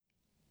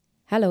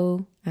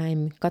Hello,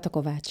 I'm Kata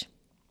Kovács.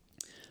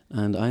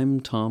 And I'm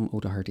Tom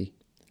O'Doherty.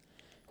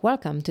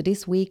 Welcome to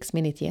this week's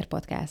Minute Year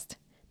podcast.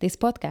 This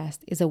podcast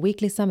is a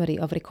weekly summary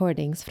of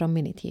recordings from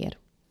Minute Year.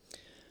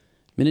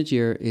 Minute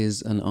Year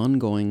is an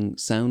ongoing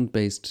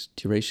sound-based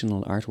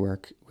durational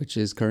artwork which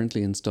is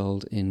currently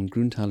installed in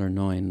Grüntaler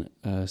 9,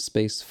 a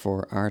space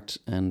for art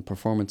and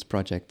performance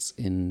projects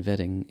in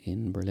Wedding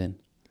in Berlin.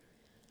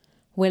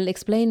 We'll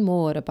explain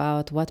more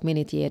about what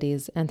Minute Year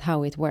is and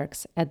how it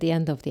works at the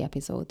end of the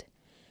episode.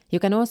 You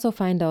can also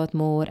find out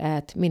more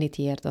at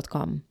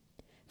minuteyear.com.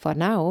 For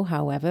now,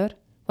 however,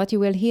 what you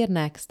will hear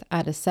next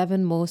are the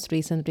 7 most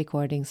recent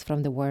recordings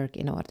from the work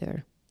in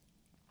order.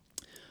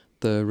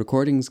 The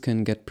recordings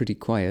can get pretty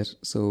quiet,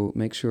 so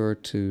make sure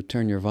to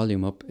turn your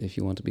volume up if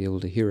you want to be able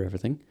to hear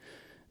everything.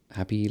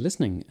 Happy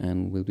listening,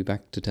 and we'll be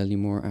back to tell you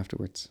more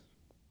afterwards.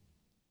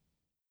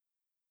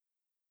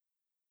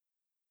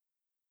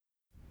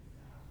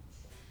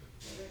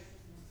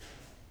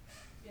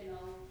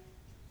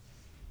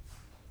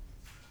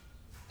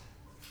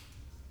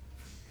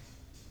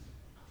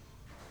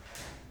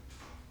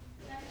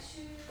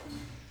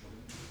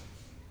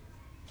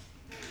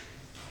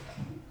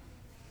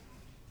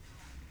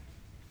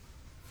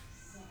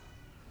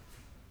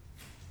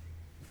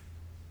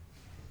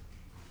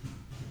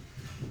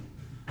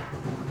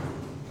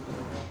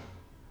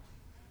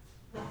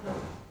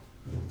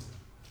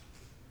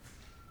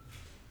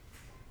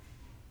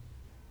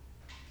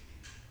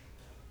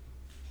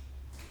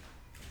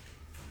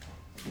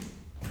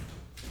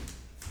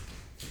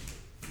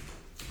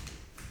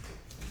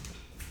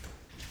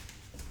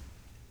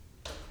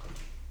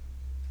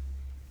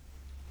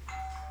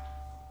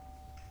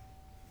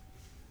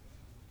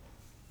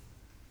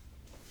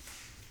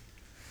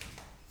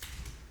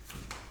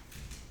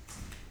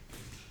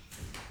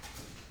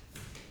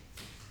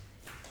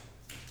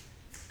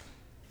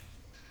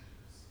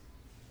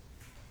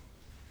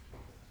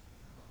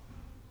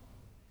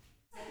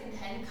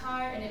 Second-hand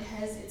car and it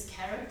has its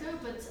character,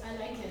 but I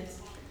like it.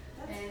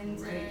 And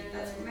Great.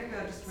 Maybe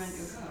I'll just rent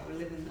your car. We'll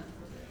live in that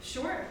for a bit.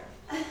 sure.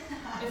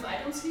 If I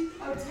don't sleep,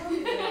 I'll tell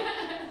you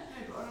that.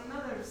 No, but on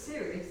another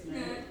serious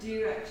note, do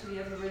you actually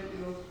ever rent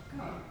your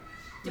car? Or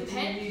do you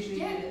depends. usually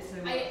Yeah, get it so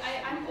much?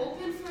 I'm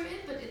open for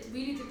it, but it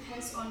really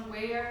depends on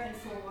where and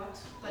for what.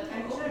 But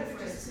I'm Okay, open so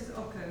for it it. just says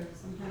Occo.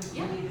 Sometimes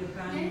Yeah. you need a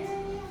Yeah, band.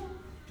 yeah,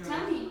 yeah.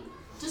 Tell me.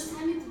 Just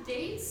tell me the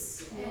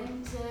dates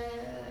and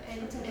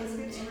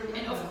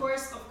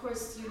of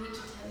course you need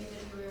to tell me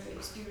that you're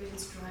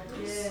experienced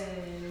drivers. Yeah.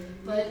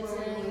 But, well,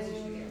 we always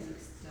usually get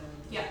mixed.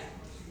 Yeah.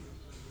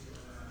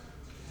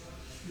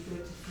 We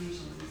go to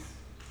fusions.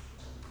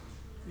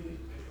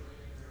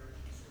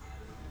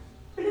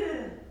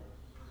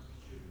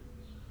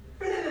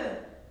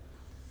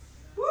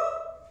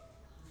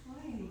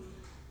 Why?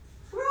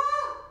 What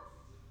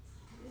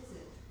is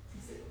it?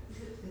 Is it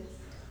this?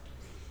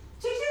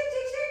 Chick, chick,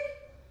 chick, chick!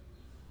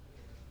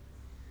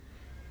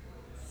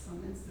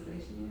 Some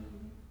installation here.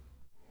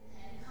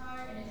 Hand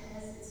car and it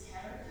has its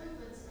character,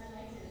 but I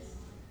like it.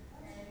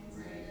 And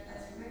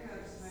Maybe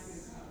I'll just rent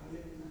your car. We'll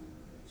live in that.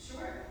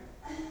 sure.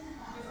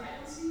 If I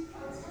don't sleep,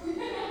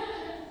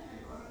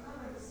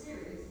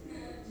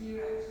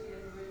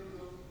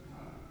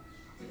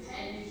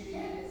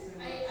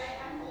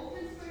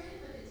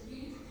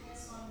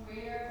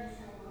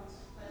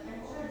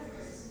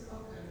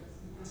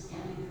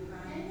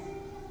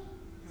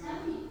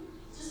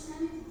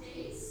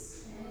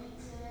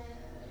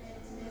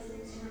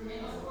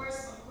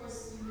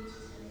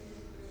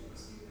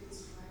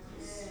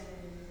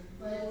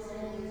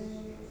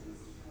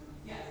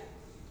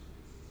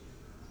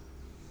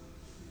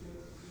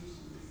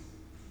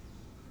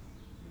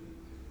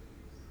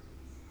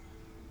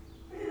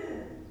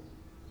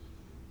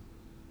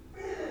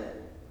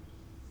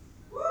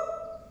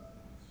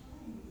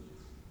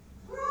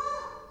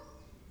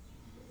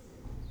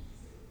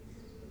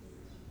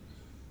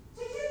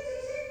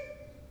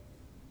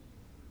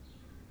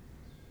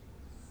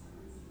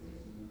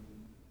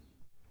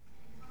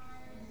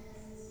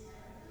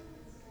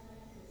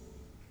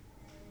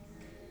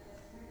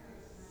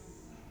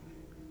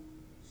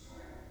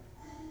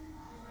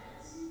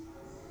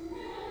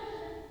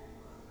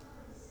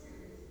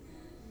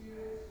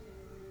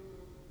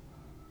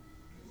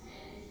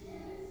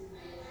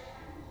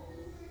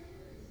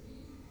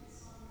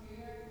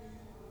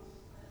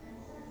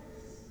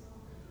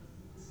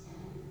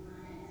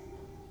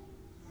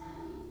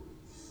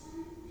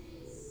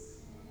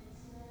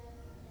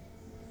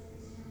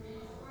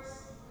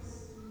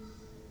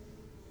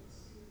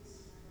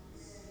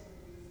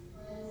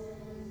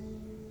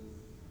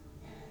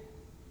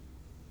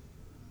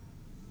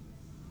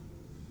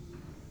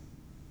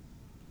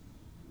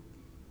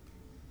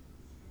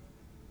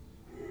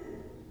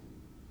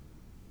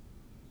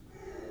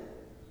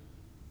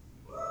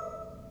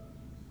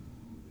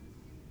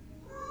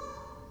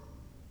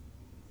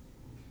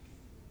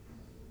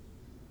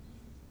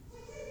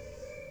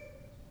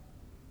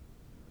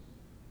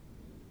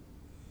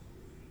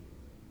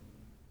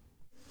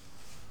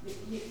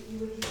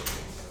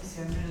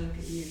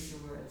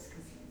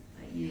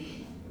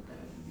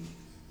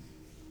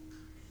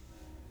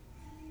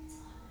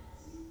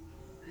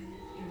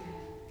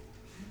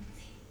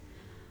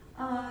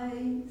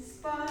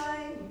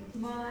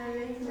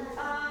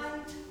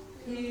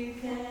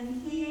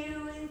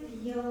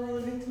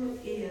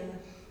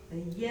 The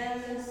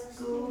yellow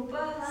school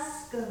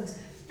bus goes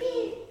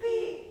beep,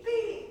 beep,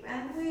 beep,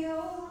 and we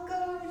all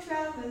go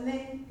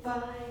travelling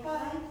by,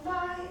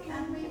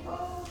 and we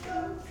all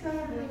go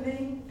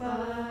travelling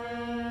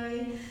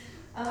by.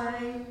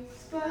 I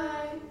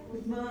spy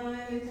with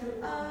my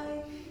little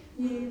eye,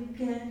 you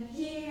can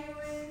hear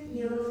with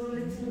your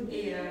little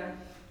ear.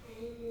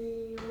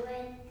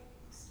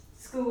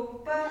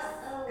 School bus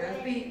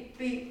goes beep,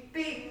 beep,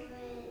 beep.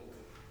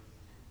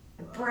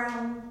 The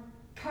brown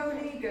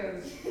pony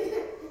goes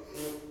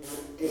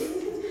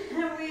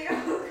and we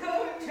all go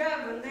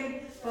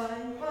travelling by,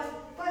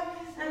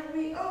 and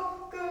we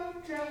all go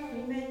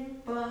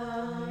travelling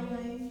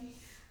by.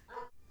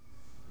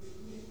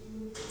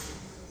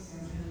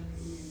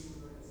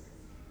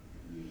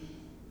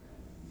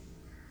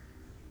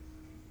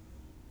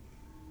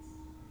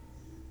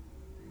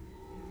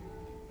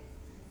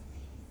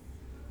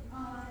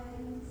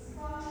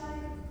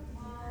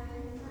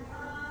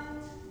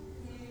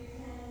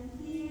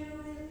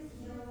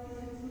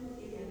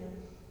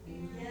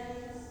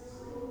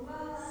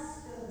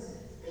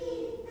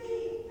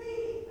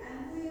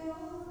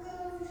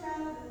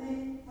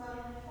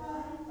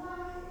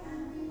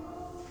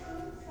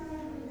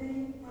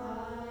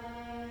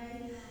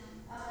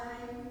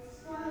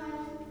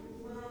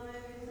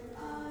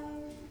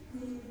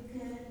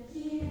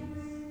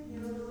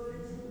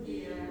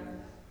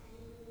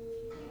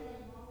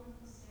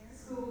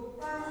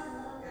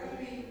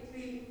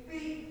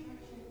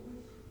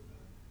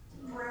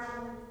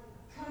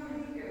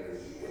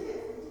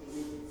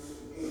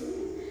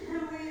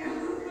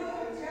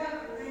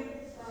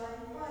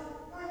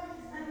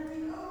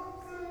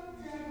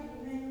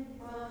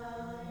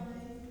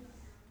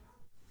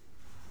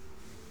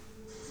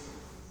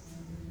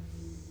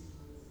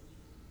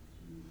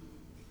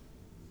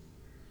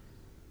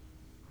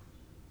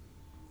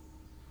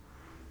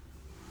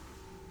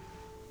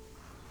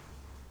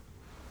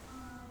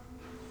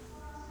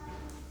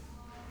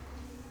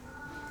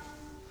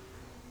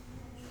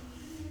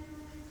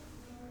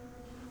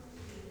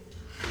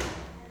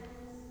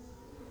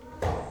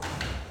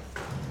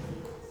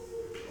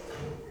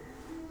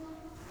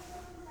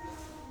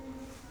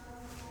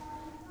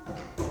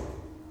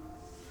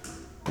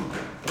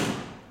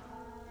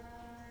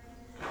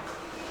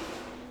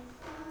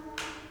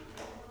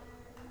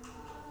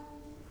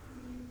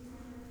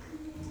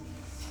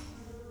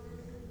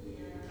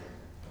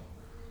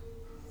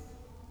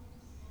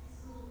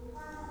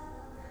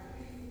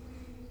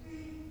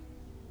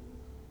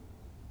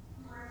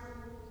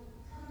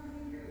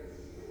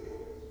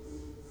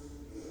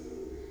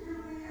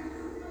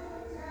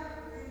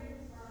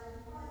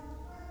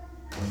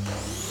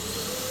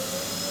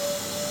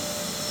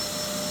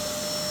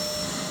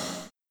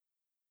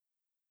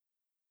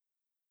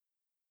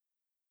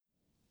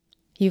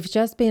 You've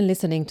just been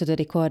listening to the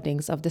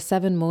recordings of the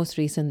 7 most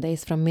recent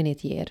days from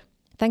Minute Year.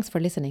 Thanks for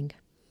listening.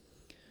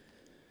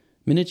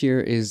 Minute Year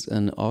is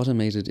an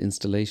automated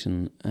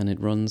installation and it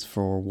runs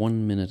for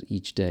 1 minute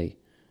each day.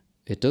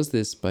 It does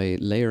this by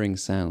layering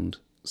sound,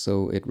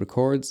 so it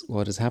records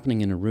what is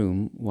happening in a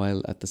room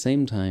while at the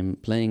same time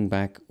playing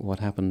back what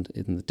happened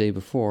in the day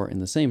before in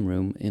the same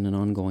room in an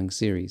ongoing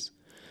series.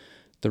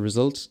 The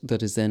result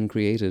that is then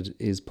created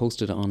is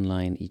posted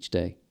online each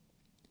day.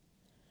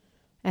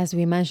 As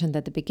we mentioned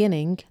at the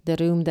beginning, the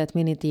room that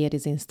Minute Year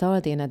is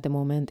installed in at the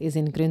moment is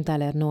in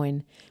Grüntaler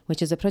 9, which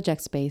is a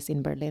project space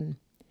in Berlin.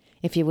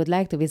 If you would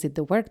like to visit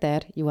the work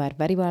there, you are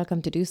very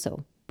welcome to do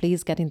so.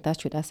 Please get in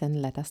touch with us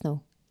and let us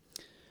know.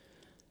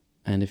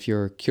 And if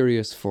you're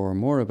curious for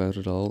more about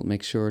it all,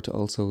 make sure to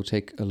also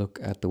take a look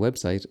at the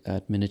website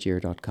at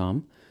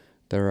minuteyear.com.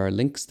 There are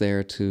links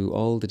there to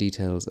all the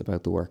details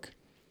about the work.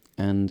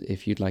 And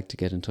if you'd like to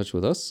get in touch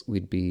with us,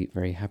 we'd be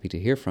very happy to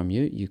hear from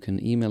you. You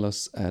can email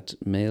us at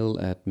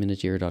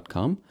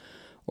mail@minuteyear.com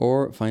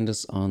or find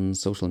us on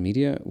social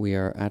media. We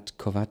are at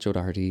Kovacs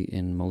O'Doherty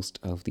in most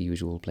of the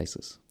usual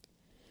places.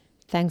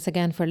 Thanks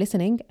again for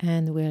listening,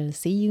 and we'll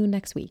see you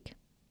next week.